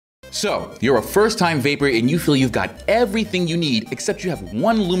So, you're a first-time vapor and you feel you've got everything you need except you have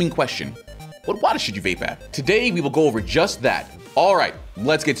one looming question. What wattage should you vape at? Today, we will go over just that. All right,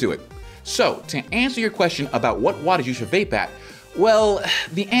 let's get to it. So, to answer your question about what wattage you should vape at, well,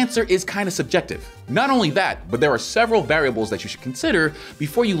 the answer is kind of subjective. Not only that, but there are several variables that you should consider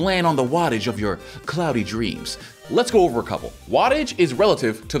before you land on the wattage of your cloudy dreams. Let's go over a couple. Wattage is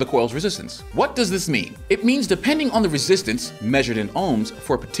relative to the coil's resistance. What does this mean? It means depending on the resistance, measured in ohms,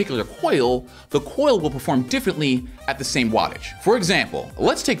 for a particular coil, the coil will perform differently at the same wattage. For example,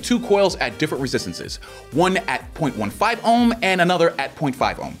 let's take two coils at different resistances, one at 0.15 ohm and another at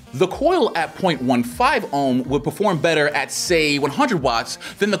 0.5 ohm. The coil at 0.15 ohm would perform better at, say, 100 watts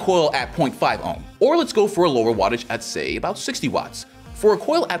than the coil at 0.5 ohm. Or let's go for a lower wattage at, say, about 60 watts. For a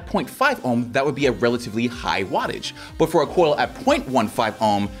coil at 0.5 ohm, that would be a relatively high wattage, but for a coil at 0.15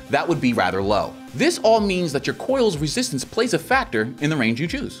 ohm, that would be rather low. This all means that your coil's resistance plays a factor in the range you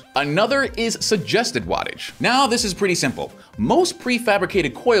choose. Another is suggested wattage. Now, this is pretty simple. Most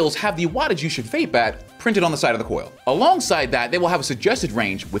prefabricated coils have the wattage you should vape at printed on the side of the coil. Alongside that, they will have a suggested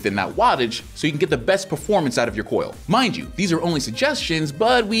range within that wattage so you can get the best performance out of your coil. Mind you, these are only suggestions,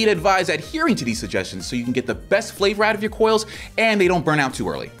 but we'd advise adhering to these suggestions so you can get the best flavor out of your coils and they don't burn out too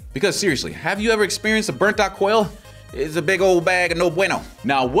early. Because seriously, have you ever experienced a burnt out coil? It's a big old bag of no bueno.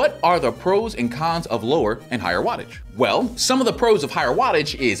 Now, what are the pros and cons of lower and higher wattage? Well, some of the pros of higher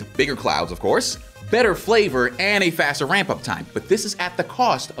wattage is bigger clouds, of course, better flavor, and a faster ramp-up time, but this is at the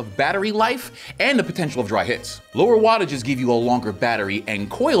cost of battery life and the potential of dry hits. Lower wattages give you a longer battery and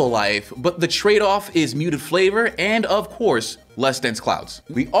coil life, but the trade-off is muted flavor and, of course, less dense clouds.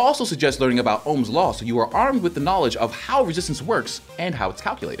 We also suggest learning about Ohm's law so you are armed with the knowledge of how resistance works and how it's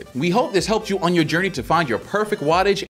calculated. We hope this helped you on your journey to find your perfect wattage.